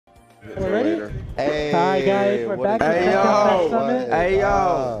We're ready? Later. Hey, Hi guys, we're back at CenCal Summit. Hey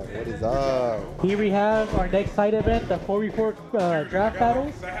yo! What is up? Here we have our next side event, the 4v4 draft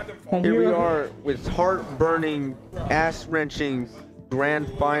battles. And Here we are with heart-burning, ass-wrenching grand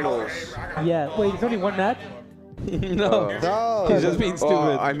finals. Yeah, wait, there's only one match? No. No. He's just being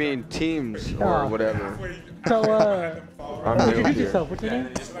stupid. I mean teams or whatever. So, I'm new introduce here. yourself. What's your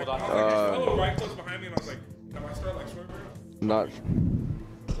name? Not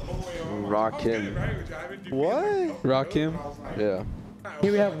Rock him. What? Rock him. Yeah.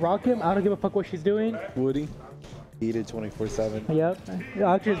 Here we have Rockim. I don't give a fuck what she's doing. Woody. Eat it 24/7. Yep.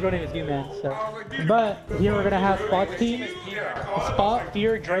 Actually, his running is you, man. So, but here we're gonna have Spot's team. Spot,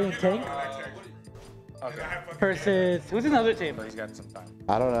 Fear, Dre, and Tank. Versus who's another team?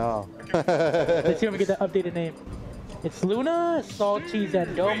 I don't know. Let's see if we get the updated name. It's Luna, Salty,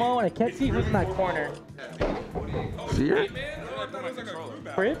 Zandomo, and I can't see who's in that corner. Fear?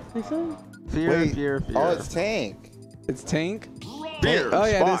 Fritz, they say? Fear, Wait. fear. Oh, it's Tank. It's Tank. Fear. Oh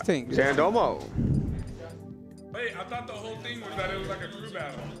yeah, Spot. it is Tank. Zandomo. Wait, I thought the whole thing was that it was like a crew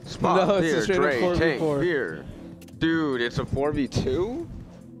battle. Spot, No, it's fear, a straight up Dre, 4v4. Tank, fear. Dude, it's a 4v2?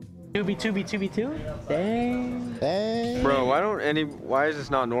 2v2v2v2? Dang. Dang. Bro, why is this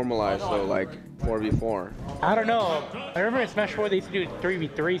not normalized though, like 4v4? I don't know. I remember in Smash 4 they used to do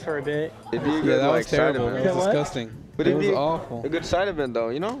 3v3s for a bit. It'd be a Yeah, good that like was side terrible. event. That was What? disgusting. But It it'd was be awful. a good side event though,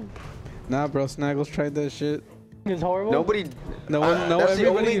 you know? Nah, bro. Snaggles tried that shit. It's horrible. Nobody. No one. No. That's the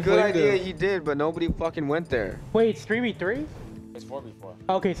Everybody only good blamed idea him. he did, but nobody fucking went there. Wait, it's 3v3? It's 4v4.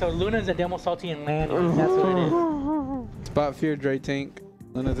 Okay, so Luna's a demo salty and Land. That's what it is. Spot, Fear, Dre, Tank.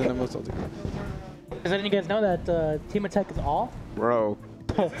 Luna's in the most ultimate. Does any of you guys know that team attack is off? Bro,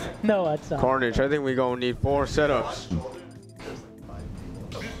 No, it's not. Carnage, I think we gonna need 4 setups.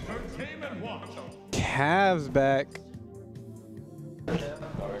 Cavs back.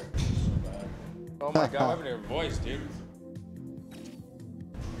 Oh my god, I haven't heard voice, dude.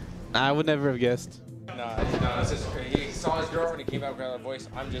 I would never have guessed. No, it's just he saw his girl when he came out with her voice.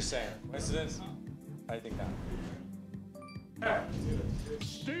 I'm just saying. Coincidence? I think that.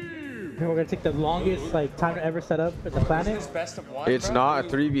 We're gonna take the longest like time to ever set up at the Is planet. this best of one? It's bro? not a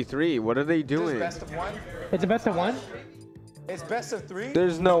 3v3. What are they Is this doing? best of one? It's a best of one. It's best of 3?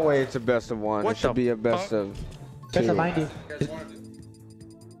 There's no way it's a best of 1. What It should the be a best fuck? of 2. Best of 90.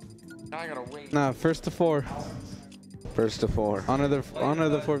 Now I gotta wait. Nah, first to 4. First to 4. Honor the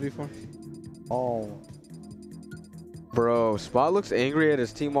 4v4. Oh. Bro, Spot looks angry at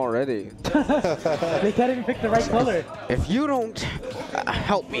his team already. They can't even pick the right color. If you don't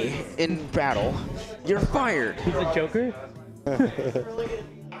help me in battle, you're fired. He's a Joker.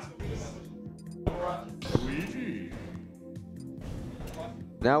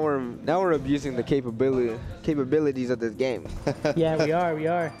 Now we're abusing the capabilities of this game. Yeah, we are. We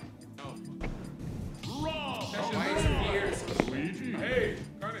are. Hey,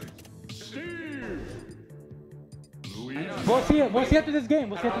 Carnage. We'll see it. We'll see after this game.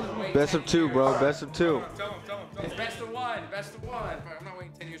 We'll see after this game. Best of 2, bro. Best of 2. Tell him. It's best of one. Best of one. I'm not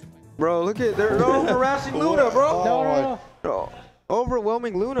waiting 10 years to play. Bro, look at they're harassing Luna, bro. No, no, no. Oh,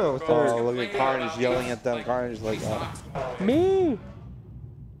 overwhelming Luna with their. Oh, look at Carnage yelling at them. Carnage like, Me.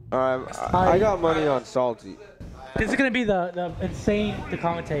 Alright, I got money on Salty. This is gonna be the insane to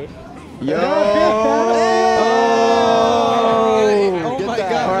commentate. Yo! Oh Get my that.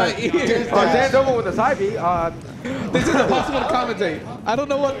 god, Alright. my ears. Zandomo with a side B. This is impossible to commentate. I don't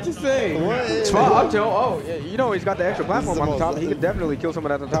know what to say. what? Spot up till. Oh, yeah, you know he's got the extra platform the on the most- top. He could definitely kill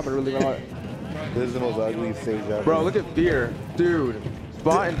someone at the top and really go out. This is the most ugly stage ever. Bro, look at Fear. Dude,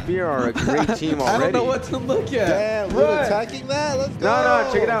 Spot and Fear are a great team already. I don't know what to look at. Damn, we're attacking that. Let's go. No,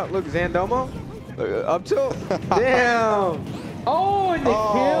 check it out. Look, Zandomo. Up till. Damn. Oh, and they kill.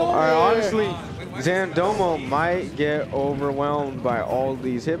 Alright, honestly, Zandomo might get overwhelmed by all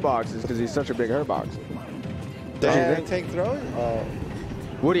these hitboxes because he's such a big hitbox. Damn, Tank throwing? Oh.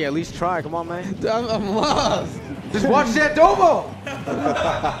 Woody, at least try. Come on, man. I'm lost. Just watch Zandomo.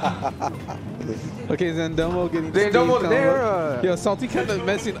 Okay, Zandomo getting Zandomo's Steve there. down. Yo, Salty kind of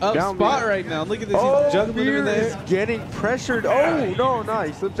messing up Down Spot B. right now. Look at this. Oh, He's juggling Fear in is there. getting pressured. Oh, no,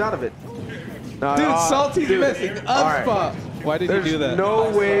 he slips out of it. No, Dude, Salty's dude. messing up Alright. Spot. Why did There's he do that? no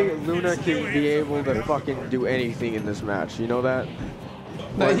way Luna can be able to fucking do anything in this match. You know that?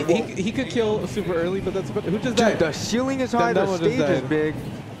 No, he could kill super early, but that's about who just Dude, died? the ceiling is high, the Zandomo just stage is died. big.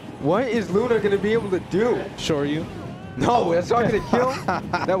 What is Luna going to be able to do? Shore you. No, that's not going to kill.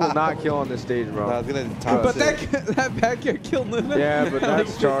 That will not kill on this stage, I bro. was gonna toss But it. that backyard killed Luna. Yeah, but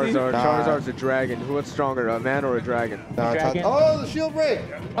that's Like, Charizard. Nah. Charizard's a dragon. What's stronger, a man or a dragon? Nah, Dragon. oh, the shield break.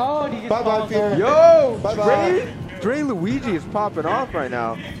 Oh, did you just Bye-bye, fall Fear. off? Yo, Bye-bye. Trade? Dre Luigi is popping off right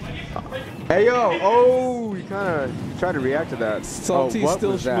now. Hey yo, oh, he kind of tried to react to that. Salty's what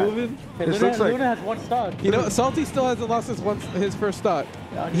still was that? moving. This looks like Luna has one stock. You know, Salty still hasn't lost his first stock.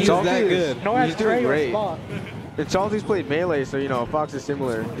 He's Salty that is- good. No, He's has doing Trey or great. Spot. And Salty's played melee, so you know Fox is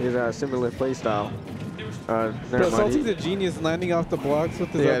similar. He has a similar play style. Never Bro, mind. Salty's a genius landing off the blocks with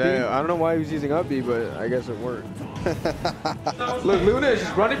his Yeah, up B. I don't know why he was using up B, but I guess it worked. Look, Luna is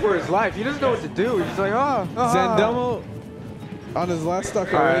just running for his life. He doesn't know what to do. He's just like, oh. Zandomo on his last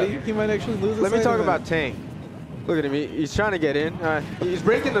stock already. He might actually lose his Let me side talk of about that. Tank. Look at him. He's trying to get in. He's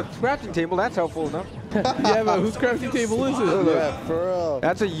breaking the crafting table. That's helpful enough. Yeah, but whose crafting table is it? Yeah, for real.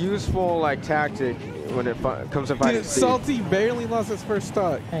 That's a useful like tactic when it comes to fighting Dude, Steve. Salty barely lost his first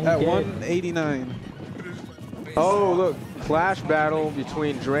stock And at he did. 189. Oh, look. Clash battle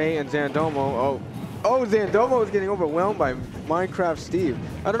between Dre and Zandomo. Oh, Zandomo is getting overwhelmed by Minecraft Steve.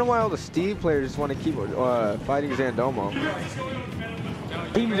 I don't know why all the Steve players want to keep fighting Zandomo.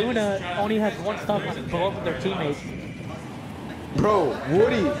 Team Luna only has one stock on both of their teammates. Bro,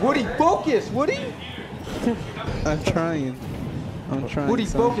 Woody, focus, Woody. I'm trying. Woody,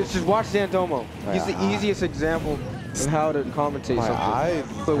 son. focus. Just watch Zandomo. He's the easiest example of how to commentate My something. eyes.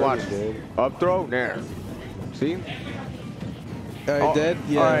 So watch. Dude. Up throw, there. See? All right, dead?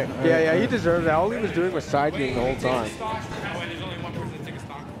 Yeah. All right. All Yeah, right. he deserves that. All he was doing was side being the whole time.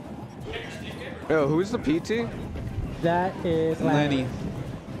 Yo, who's the PT? That is Lenny.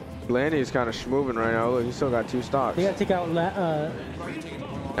 Lanny's kind of schmoving right now. Look, he still got 2 stocks. They gotta take out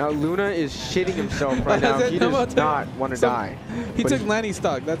Now Luna is shitting himself right now. He does not want to die. He But took Lenny's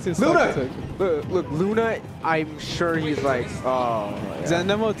stock. That's his stock he Luna! took. Look, Luna, I'm sure he's like, oh. Yeah.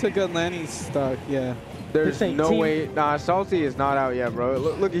 Zandomo took out Lenny's stock, yeah. There's Say no team- way. Nah, Salty is not out yet, bro.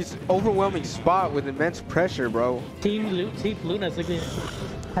 Look, he's overwhelming Spot with immense pressure, bro. Team Luna's looking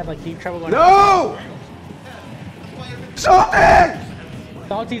have like deep trouble going. No! Salty!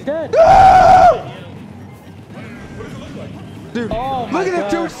 Salty's dead. No! Dude, Oh my look at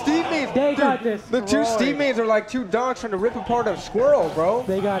the God. 2 teammates. They Dude, got the 2 destroyed. teammates are like 2 dogs trying to rip apart a squirrel, bro.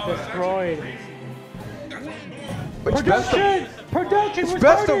 They got destroyed. It's best of, Production! Production! it's Where's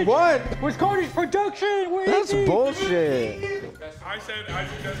best of Carnage? 1. Where's Carnage? Production! Where That's is he? bullshit. I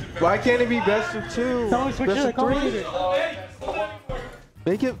suggested Why can't it be best of 2? Someone switch to Best the of 3? commentator.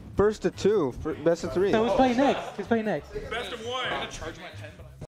 Make it first of 2. Best of 3. So who's playing next? Who's playing next? best of 1.